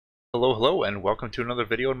Hello, and welcome to another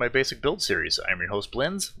video in my basic build series. I'm your host,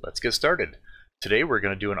 Blins. Let's get started. Today we're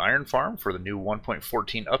going to do an iron farm for the new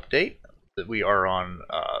 1.14 update. That we are on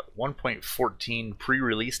 1.14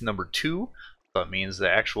 pre-release number 2. That means the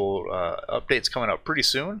actual update's coming out pretty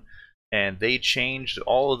soon. And they changed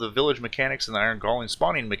all of the village mechanics and the iron golem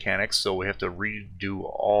spawning mechanics, so we have to redo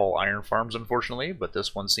all iron farms, unfortunately. But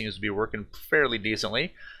this one seems to be working fairly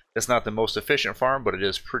decently. It's not the most efficient farm, but it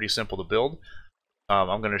is pretty simple to build.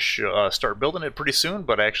 I'm going to start building it pretty soon,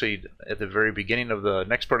 but actually at the very beginning of the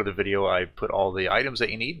next part of the video I put all the items that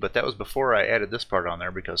you need, but that was before I added this part on there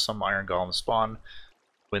because some iron golems spawn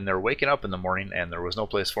when they're waking up in the morning and there was no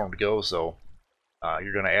place for them to go, so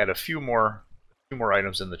you're going to add a few more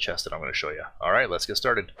items in the chest that I'm going to show you. Alright, let's get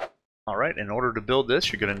started. Alright, in order to build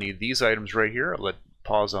this you're going to need these items right here. I'll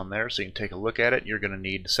pause on there so you can take a look at it. You're going to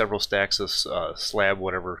need several stacks of slab,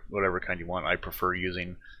 whatever kind you want. I prefer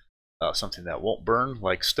using something that won't burn,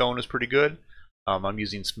 like stone is pretty good. I'm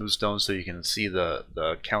using smooth stone so you can see the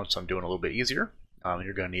counts I'm doing a little bit easier.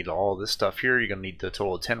 You're going to need all this stuff here. You're going to need the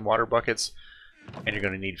total of 10 water buckets, and you're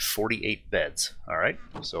going to need 48 beds. Alright,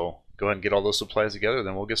 so go ahead and get all those supplies together,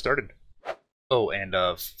 then we'll get started. Oh, and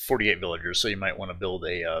 48 villagers, so you might want to build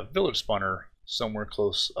a village spawner somewhere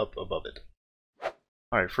close up above it.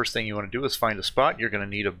 Alright, first thing you want to do is find a spot. You're going to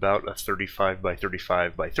need about a 35 by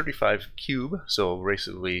 35 by 35 cube, so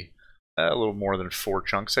basically a little more than 4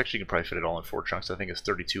 chunks. Actually, you can probably fit it all in 4 chunks. I think it's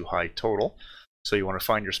 32 high total. So you want to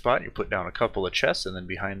find your spot. You put down a couple of chests, and then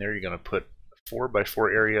behind there you're going to put a 4 by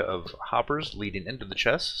 4 area of hoppers leading into the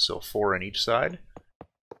chest. So 4 on each side.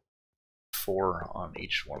 4 on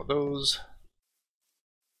each one of those.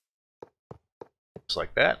 Just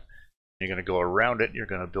like that. You're going to go around it. You're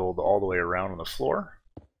going to build all the way around on the floor.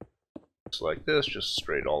 Just like this, just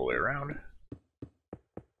straight all the way around.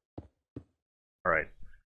 Alright.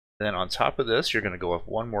 Then on top of this, you're going to go up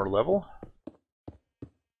one more level.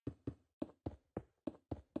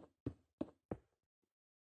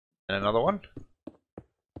 And another one.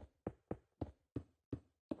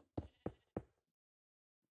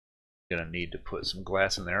 You're going to need to put some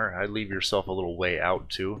glass in there. I'd leave yourself a little way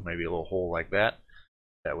out too, maybe a little hole like that.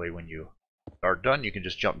 That way when you are done, you can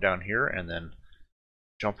just jump down here and then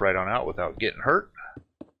jump right on out without getting hurt.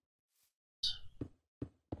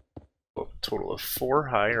 Total of 4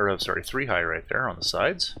 high, or sorry, 3 high right there on the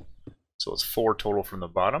sides. So it's 4 total from the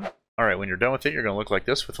bottom. Alright, when you're done with it, you're going to look like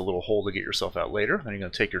this with a little hole to get yourself out later. Then you're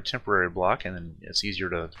going to take your temporary block, and then it's easier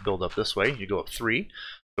to build up this way. You go up 3.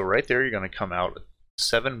 So right there, you're going to come out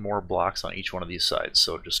 7 more blocks on each one of these sides.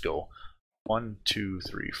 So just go 1, 2,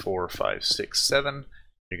 3, 4, 5, 6, 7.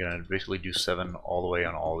 You're going to basically do 7 all the way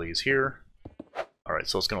on all these here. Alright,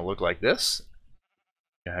 so it's going to look like this.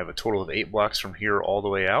 You have a total of 8 blocks from here all the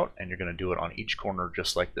way out, and you're going to do it on each corner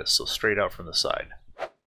just like this, so straight out from the side.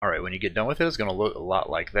 Alright, when you get done with it, it's going to look a lot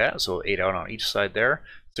like that, so 8 out on each side there.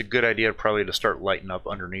 It's a good idea probably to start lighting up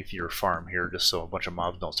underneath your farm here, just so a bunch of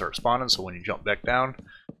mobs don't start spawning, so when you jump back down,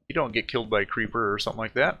 you don't get killed by a creeper or something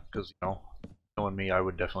like that, because, you know, knowing me, I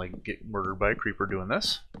would definitely get murdered by a creeper doing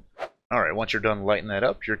this. Alright, once you're done lighting that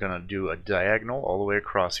up, you're going to do a diagonal all the way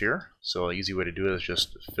across here. So an easy way to do it is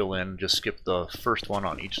just fill in, just skip the first one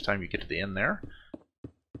on each time you get to the end there.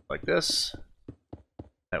 Like this.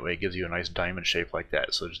 That way it gives you a nice diamond shape like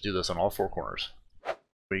that. So just do this on all 4 corners.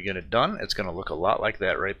 When you get it done, it's going to look a lot like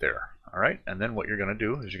that right there. Alright, and then what you're going to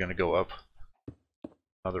do is you're going to go up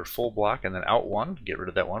another full block and then out 1. Get rid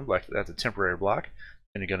of that one block. That's a temporary block.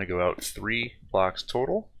 And you're going to go out 3 blocks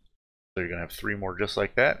total. So you're going to have 3 more just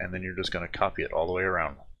like that, and then you're just going to copy it all the way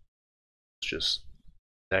around. It's just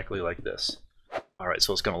exactly like this. Alright,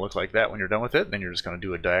 so it's going to look like that when you're done with it. Then you're just going to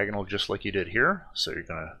do a diagonal just like you did here. So you're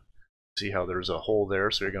going to see how there's a hole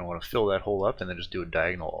there, so you're going to want to fill that hole up and then just do a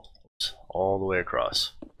diagonal all the way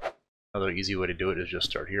across. Another easy way to do it is just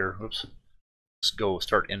start here. Oops. Just go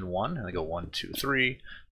start in 1, and then go 1, 2, 3.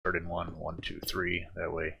 Start in 1, 1, 2, 3.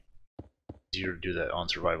 That way it's easier to do that on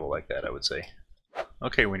survival like that, I would say.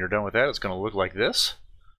 Okay, when you're done with that, it's going to look like this.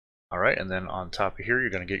 Alright, and then on top of here, you're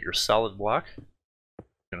going to get your solid block.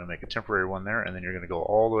 You're going to make a temporary one there, and then you're going to go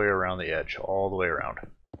all the way around the edge, all the way around.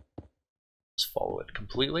 Just follow it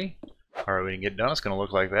completely. Alright, when you get done, it's going to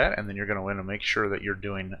look like that, and then you're going to want to make sure that you're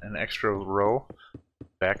doing an extra row,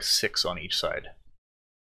 back 6 on each side.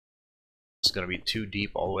 It's going to be 2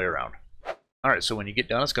 deep all the way around. Alright, so when you get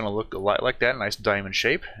done, it's going to look a lot like that, nice diamond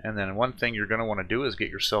shape. And then one thing you're going to want to do is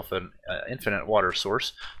get yourself an infinite water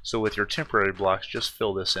source. So with your temporary blocks, just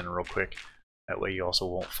fill this in real quick. That way you also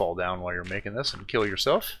won't fall down while you're making this and kill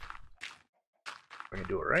yourself. We're going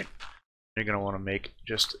to do it right. You're going to want to make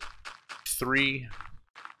just a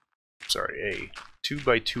 2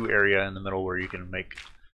 by 2 area in the middle where you can make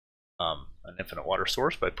an infinite water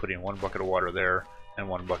source by putting one bucket of water there and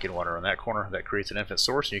one bucket of water in that corner. That creates an infinite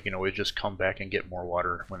source, and you can always just come back and get more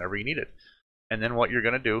water whenever you need it. And then what you're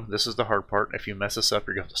going to do, this is the hard part, if you mess this up,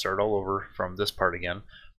 you're going to have to start all over from this part again.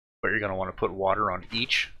 But you're going to want to put water on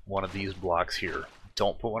each one of these blocks here.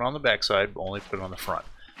 Don't put one on the back side, only put it on the front.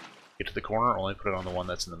 Get to the corner, only put it on the one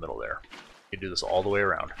that's in the middle there. You do this all the way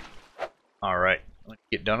around. Alright, when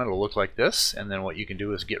you get done, it'll look like this, and then what you can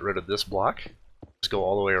do is get rid of this block. Just go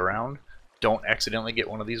all the way around. Don't accidentally get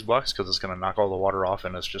one of these blocks, because it's going to knock all the water off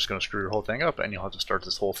and it's just going to screw your whole thing up, and you'll have to start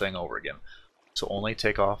this whole thing over again. So only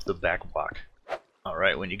take off the back block.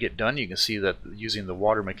 Alright, when you get done, you can see that using the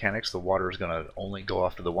water mechanics, the water is going to only go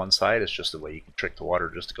off to the one side. It's just the way you can trick the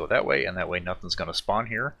water just to go that way, and that way nothing's going to spawn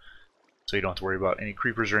here. So you don't have to worry about any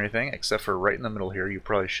creepers or anything, except for right in the middle here. You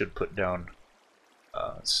probably should put down,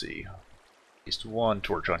 let's see, at least one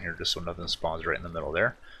torch on here just so nothing spawns right in the middle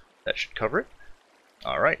there. That should cover it.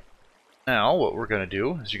 Alright, now what we're going to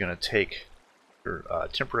do is you're going to take your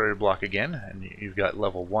temporary block again, and you've got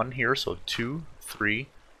level 1 here, so 2, 3,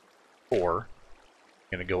 4.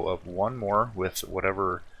 You're going to go up one more with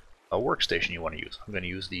whatever workstation you want to use. I'm going to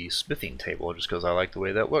use the smithing table just because I like the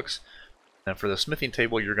way that looks. And for the smithing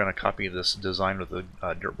table, you're going to copy this design with the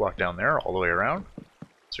dirt block down there all the way around.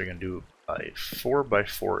 So you're going to do a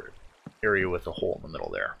 4x4 area with a hole in the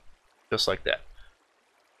middle there, just like that.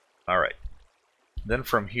 Alright, then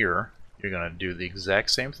from here, you're going to do the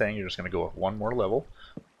exact same thing. You're just going to go up one more level,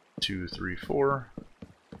 2, 3, 4,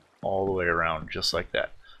 all the way around, just like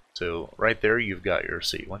that. So right there, you've got your,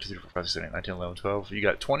 see, 1, 2, 3, 4, 5, 6, 7, 8, 9, 10, 11, 12. You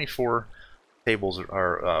got 24 tables,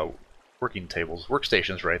 or working tables,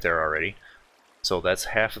 workstations right there already. So that's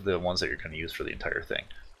half of the ones that you're going to use for the entire thing.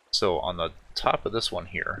 So on the top of this one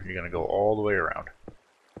here, you're going to go all the way around.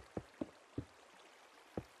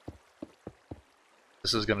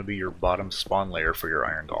 This is going to be your bottom spawn layer for your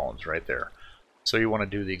iron golems right there. So you want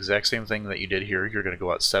to do the exact same thing that you did here. You're going to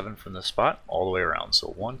go out 7 from this spot all the way around. So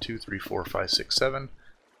 1, 2, 3, 4, 5, 6, 7.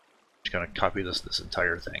 Just going to copy this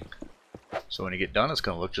entire thing. So when you get done, it's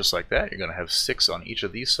going to look just like that. You're going to have 6 on each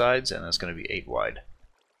of these sides, and it's going to be 8 wide.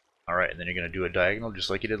 Alright, and then you're going to do a diagonal just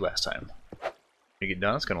like you did last time. When you get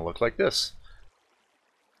done, it's going to look like this.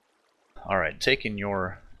 Alright, taking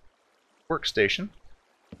your workstation,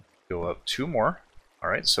 go up 2 more.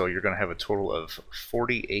 Alright, so you're going to have a total of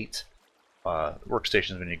 48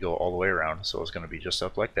 workstations when you go all the way around, so it's going to be just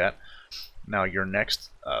up like that. Now your next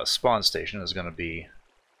spawn station is going to be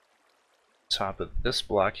top of this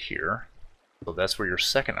block here, so that's where your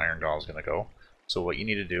second iron golem is going to go. So what you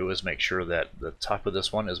need to do is make sure that the top of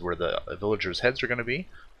this one is where the villagers' heads are going to be.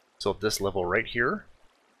 So at this level right here,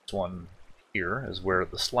 this one here is where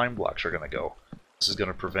the slime blocks are going to go. This is going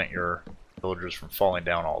to prevent your villagers from falling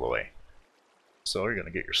down all the way. So you're going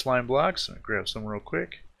to get your slime blocks, and grab some real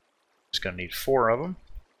quick. Just going to need 4 of them.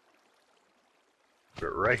 Put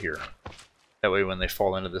it right here. That way when they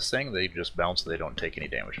fall into this thing, they just bounce, they don't take any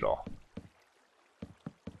damage at all.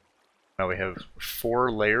 Now we have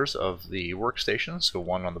 4 layers of the workstation, so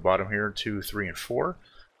 1 on the bottom here, 2, 3, and 4.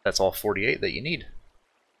 That's all 48 that you need.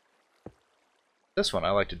 This one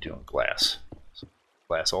I like to do in glass. So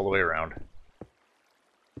glass all the way around.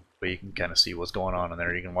 But you can kind of see what's going on in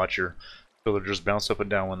there. You can watch your villagers bounce up and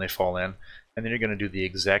down when they fall in. And then you're going to do the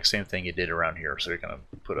exact same thing you did around here. So you're going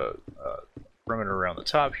to put a perimeter around the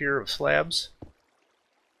top here of slabs.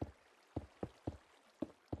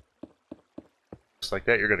 Just like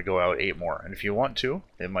that, you're going to go out 8 more. And if you want to,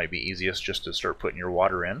 it might be easiest just to start putting your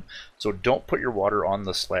water in. So don't put your water on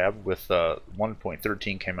the slab with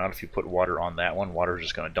 1.13 came out. If you put water on that one, water is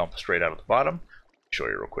just going to dump straight out of the bottom. I'll show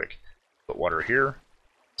you real quick. Put water here.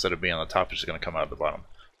 Instead of being on the top, it's just going to come out of the bottom.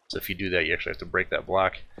 So if you do that, you actually have to break that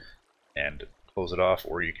block and close it off,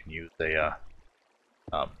 or you can use an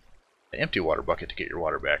empty water bucket to get your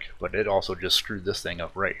water back. But it also just screwed this thing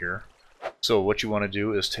up right here. So what you want to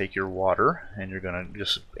do is take your water, and you're going to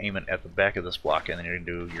just aim it at the back of this block, and then you're going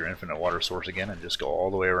to do your infinite water source again, and just go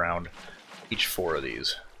all the way around each 4 of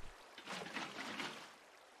these.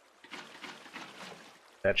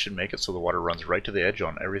 That should make it so the water runs right to the edge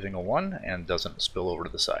on every single one, and doesn't spill over to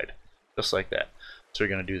the side. Just like that. So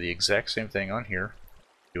you're going to do the exact same thing on here.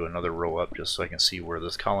 Do another row up just so I can see where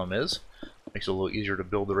this column is. Makes it a little easier to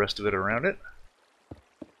build the rest of it around it.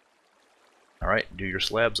 Alright, do your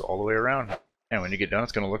slabs all the way around. And when you get done,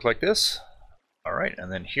 it's going to look like this. Alright,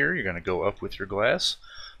 and then here you're going to go up with your glass.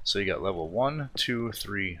 So you got level 1, 2,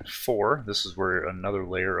 3, 4. This is where another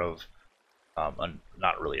layer of,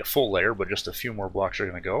 not really a full layer, but just a few more blocks are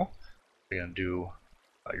going to go. You're going to do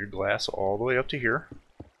your glass all the way up to here.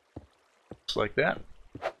 Just like that.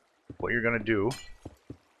 What you're going to do,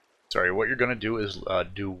 is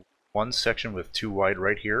do one section with 2 wide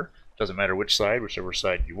right here. Doesn't matter which side, whichever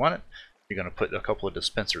side you want it. You're going to put a couple of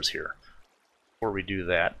dispensers here. Before we do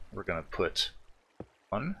that, we're going to put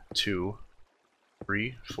 1, 2,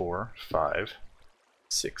 3, 4, 5,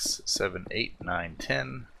 6, 7, 8, 9,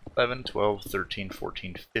 10, 11, 12, 13,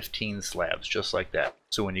 14, 15 slabs, just like that.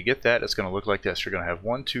 So when you get that, it's going to look like this. You're going to have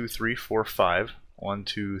 1, 2, 3, 4, 5, 1,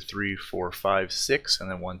 2, 3, 4, 5, 6, and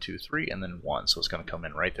then 1, 2, 3, and then 1. So it's going to come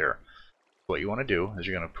in right there. What you want to do is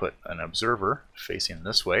you're going to put an observer facing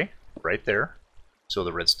this way, right there. So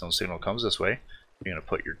the redstone signal comes this way. You're going to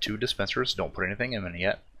put your 2 dispensers. Don't put anything in them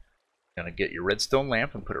yet. You're going to get your redstone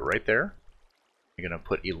lamp and put it right there. You're going to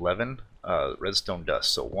put 11 redstone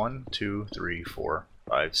dust. So 1, 2, 3, 4,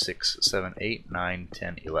 5, 6, 7, 8, 9,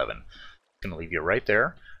 10, 11. I'm going to leave you right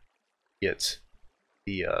there. Get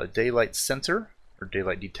the daylight sensor, or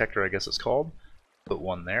daylight detector I guess it's called. Put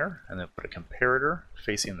one there, and then put a comparator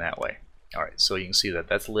facing that way. Alright, so you can see that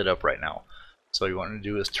that's lit up right now. So what you want to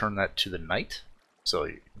do is turn that to the night. So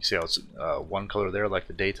you see how it's one color there, like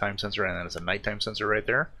the daytime sensor, and then it's a nighttime sensor right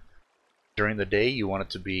there. During the day, you want it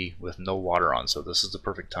to be with no water on, so this is the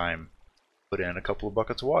perfect time to put in a couple of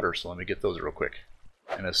buckets of water. So let me get those real quick.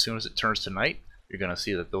 And as soon as it turns to night, you're going to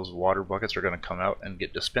see that those water buckets are going to come out and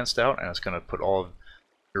get dispensed out, and it's going to put all of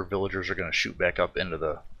your villagers are going to shoot back up into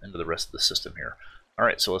the rest of the system here.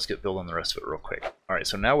 Alright, so let's get building the rest of it real quick. Alright,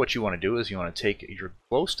 so now what you want to do is you want to take your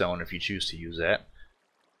glowstone, if you choose to use that,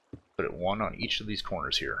 put it 1 on each of these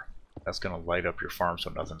corners here. That's going to light up your farm so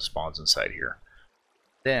nothing spawns inside here.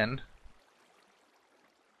 Then,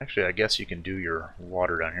 actually I guess you can do your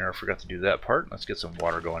water down here. I forgot to do that part. Let's get some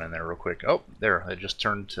water going in there real quick. Oh, there, it just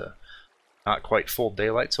turned to not quite full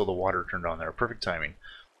daylight, so the water turned on there. Perfect timing.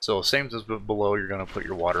 So same as below, you're going to put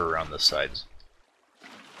your water around this side.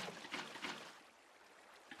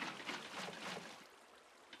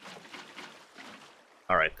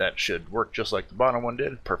 Alright, that should work just like the bottom one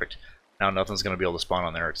did. Perfect. Now nothing's going to be able to spawn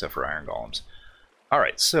on there except for iron golems.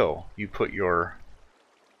 Alright, so you put your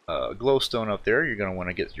glowstone up there. You're going to want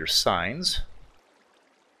to get your signs.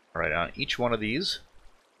 Alright, on each one of these,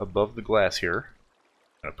 above the glass here,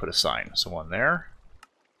 I'm going to put a sign. So one there,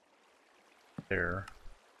 there,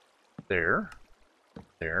 there,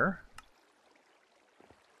 there.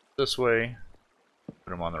 This way,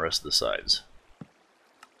 put them on the rest of the sides.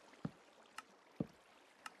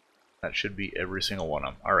 That should be every single one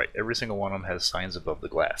of them. Alright, every single one of them has signs above the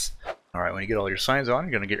glass. Alright, when you get all your signs on,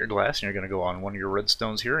 you're going to get your glass, and you're going to go on one of your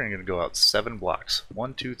redstones here, and you're going to go out 7 blocks.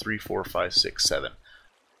 1, 2, 3, 4, 5, 6, 7.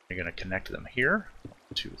 You're going to connect them here. 1,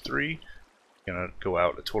 2, 3. You're going to go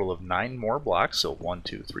out a total of 9 more blocks. So 1,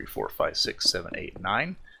 2, 3, 4, 5, 6, 7, 8,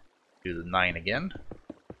 9. Do the 9 again.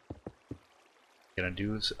 You're going to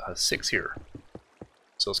do 6 here.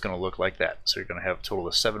 So it's going to look like that. So you're going to have a total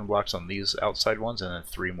of 7 blocks on these outside ones, and then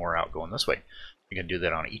 3 more out going this way. You can do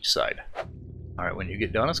that on each side. Alright, when you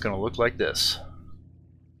get done, it's going to look like this.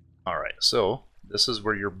 Alright, so this is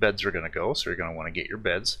where your beds are going to go. So you're going to want to get your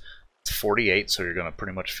beds. It's 48, so you're going to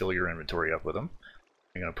pretty much fill your inventory up with them.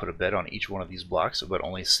 You're going to put a bed on each one of these blocks, but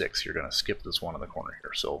only 6. You're going to skip this one in the corner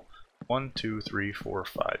here. So 1, 2, 3, 4,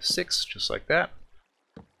 5, 6, just like that.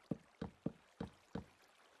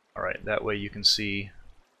 Alright, that way you can see,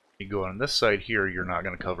 you go on this side here, you're not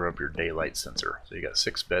going to cover up your daylight sensor. So you got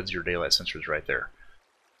 6 beds, your daylight sensor is right there.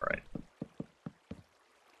 Alright.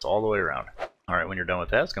 It's all the way around. Alright, when you're done with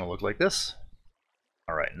that, it's going to look like this.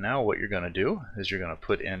 Alright, now what you're going to do is you're going to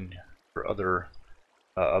put in your other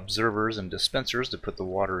observers and dispensers to put the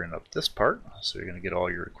water in up this part. So you're going to get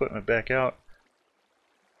all your equipment back out.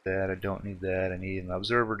 That, I don't need that. I need an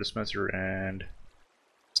observer, dispenser, and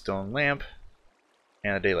stone lamp,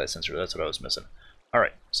 and a daylight sensor. That's what I was missing.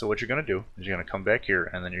 Alright, so what you're going to do is you're going to come back here,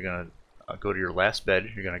 and then you're going to go to your last bed.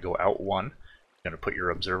 You're going to go out 1. You're going to put your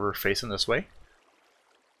observer facing this way.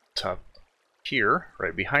 Top here,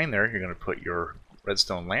 right behind there, you're going to put your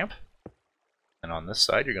redstone lamp. And on this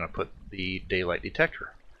side, you're going to put the daylight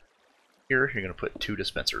detector. Here, you're going to put 2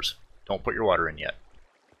 dispensers. Don't put your water in yet.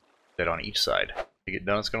 That on each side. When you get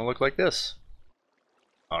done, it's going to look like this.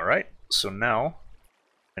 Alright, so now,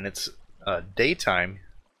 and it's daytime,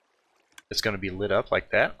 it's going to be lit up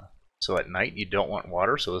like that. So at night, you don't want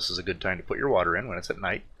water, so this is a good time to put your water in when it's at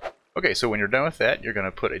night. Okay, so when you're done with that, you're going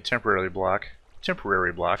to put a temporary block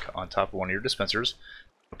on top of one of your dispensers.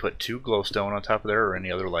 Put 2 glowstone on top of there, or any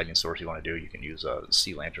other lighting source you want to do. You can use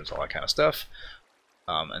sea lanterns, all that kind of stuff.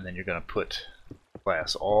 And then you're going to put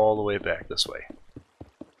glass all the way back this way.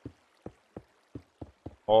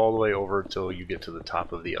 All the way over until you get to the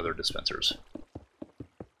top of the other dispensers.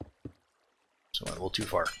 So went a little too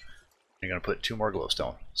far. You're going to put 2 more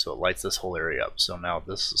glowstone, so it lights this whole area up. So now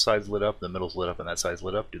this side's lit up, the middle's lit up, and that side's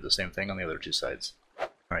lit up. Do the same thing on the other 2 sides.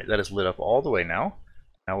 Alright, that is lit up all the way now.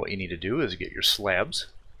 Now what you need to do is get your slabs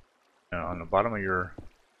on the bottom of your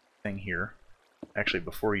thing here. Actually,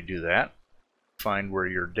 before you do that, find where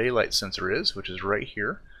your daylight sensor is, which is right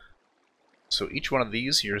here. So each one of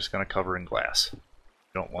these you're just going to cover in glass. You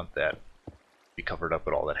don't want that to be covered up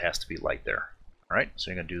at all. That has to be light there. Alright,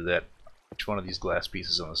 so you're going to do that. Each one of these glass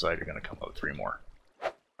pieces on the side, you're going to come up with 3 more.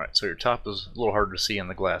 Alright, so your top is a little harder to see in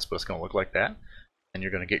the glass, but it's going to look like that. And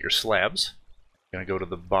you're going to get your slabs. You're going to go to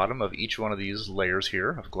the bottom of each one of these layers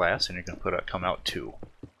here of glass, and you're going to come out 2.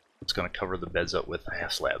 It's going to cover the beds up with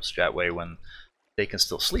half slabs. That way, when they can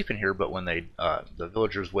still sleep in here, but when the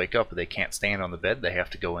villagers wake up, they can't stand on the bed. They have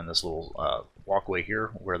to go in this little walkway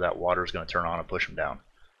here, where that water is going to turn on and push them down.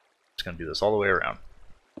 It's going to do this all the way around.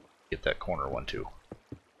 Get that corner one too.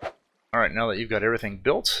 Alright, now that you've got everything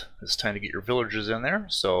built, it's time to get your villagers in there.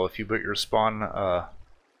 So if you put your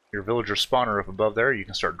your villager spawner up above there, you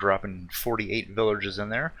can start dropping 48 villagers in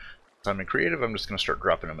there. So I'm in creative, I'm just going to start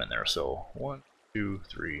dropping them in there. So 1, 2,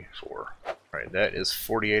 3, 4. Alright, that is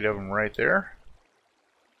 48 of them right there.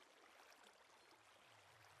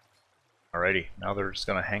 Alrighty, now they're just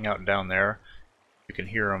going to hang out down there. You can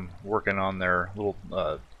hear them working on their little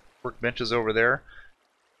workbenches over there.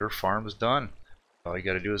 Your farm's done. All you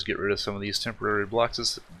got to do is get rid of some of these temporary blocks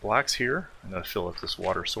here. I'm going to fill up this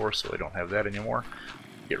water source so I don't have that anymore.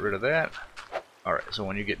 Get rid of that. Alright, so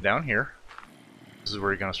when you get down here, this is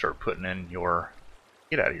where you're going to start putting in your...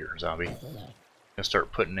 Get out of here, zombie. You're going to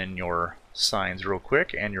start putting in your signs real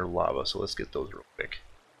quick and your lava. So let's get those real quick.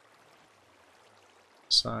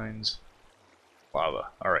 Signs, lava.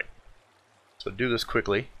 Alright. So do this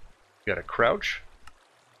quickly. You got to crouch.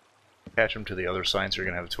 Attach them to the other signs, so you're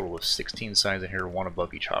going to have a total of 16 signs in here, 1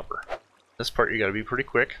 above each hopper. This part you got to be pretty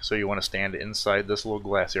quick, so you want to stand inside this little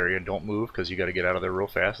glass area and don't move because you got to get out of there real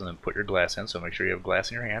fast and then put your glass in, so make sure you have glass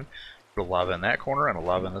in your hand. Put a lava in that corner and a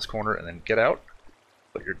lava in this corner and then get out,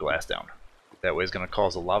 put your glass down. That way it's going to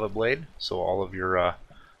cause a lava blade, so all of your iron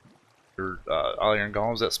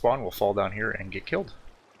golems that spawn will fall down here and get killed.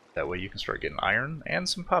 That way you can start getting iron and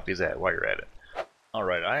some poppies while you're at it.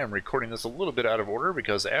 Alright, I am recording this a little bit out of order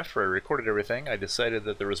because after I recorded everything, I decided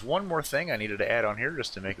that there was one more thing I needed to add on here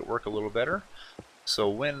just to make it work a little better. So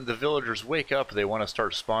when the villagers wake up, they want to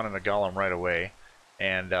start spawning a golem right away.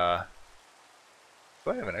 And, do I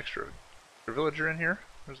have an extra villager in here?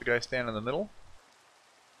 There's a guy standing in the middle.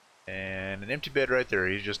 And an empty bed right there,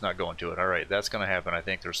 he's just not going to it. Alright, that's going to happen. I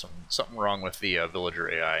think there's something wrong with the villager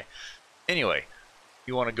AI. Anyway,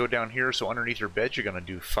 you want to go down here, so underneath your bed you're going to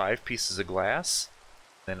do 5 pieces of glass.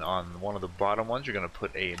 Then on one of the bottom ones, you're going to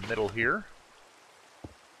put a middle here.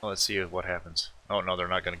 Well, let's see what happens. Oh, no, they're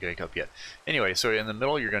not going to wake up yet. Anyway, so in the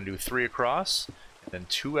middle, you're going to do 3 across, and then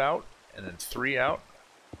 2 out, and then 3 out,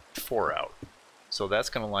 4 out. So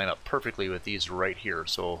that's going to line up perfectly with these right here.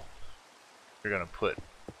 So you're going to put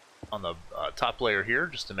on the top layer here,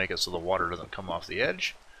 just to make it so the water doesn't come off the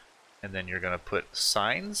edge. And then you're going to put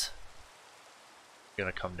signs. You're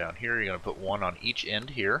going to come down here. You're going to put 1 on each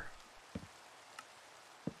end here.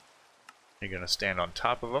 You're going to stand on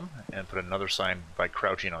top of them and put another sign by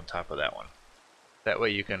crouching on top of that one. That way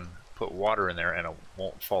you can put water in there and it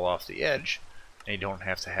won't fall off the edge, and you don't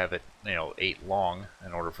have to have it 8 long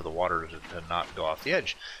in order for the water to not go off the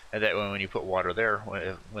edge. And that way when you put water there,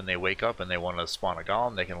 when they wake up and they want to spawn a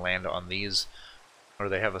golem, they can land on these, or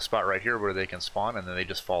they have a spot right here where they can spawn and then they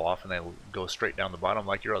just fall off and they go straight down the bottom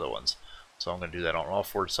like your other ones. So I'm going to do that on all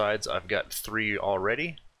 4 sides. I've got 3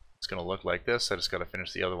 already. It's going to look like this. I just got to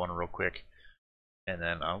finish the other one real quick. And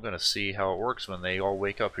then I'm going to see how it works when they all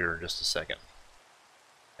wake up here in just a second.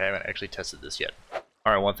 I haven't actually tested this yet.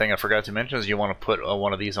 Alright, one thing I forgot to mention is you want to put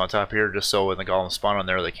one of these on top here just so when the golems spawn on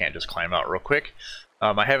there they can't just climb out real quick.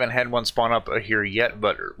 I haven't had one spawn up here yet,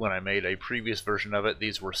 but when I made a previous version of it,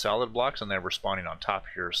 these were solid blocks and they were spawning on top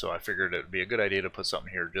here, so I figured it would be a good idea to put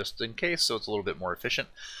something here just in case, so it's a little bit more efficient.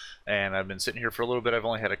 And I've been sitting here for a little bit. I've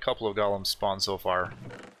only had a couple of golems spawn so far,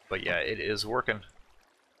 but yeah, it is working.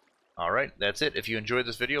 Alright, that's it. If you enjoyed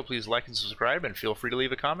this video, please like and subscribe, and feel free to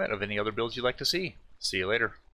leave a comment of any other builds you'd like to see. See you later.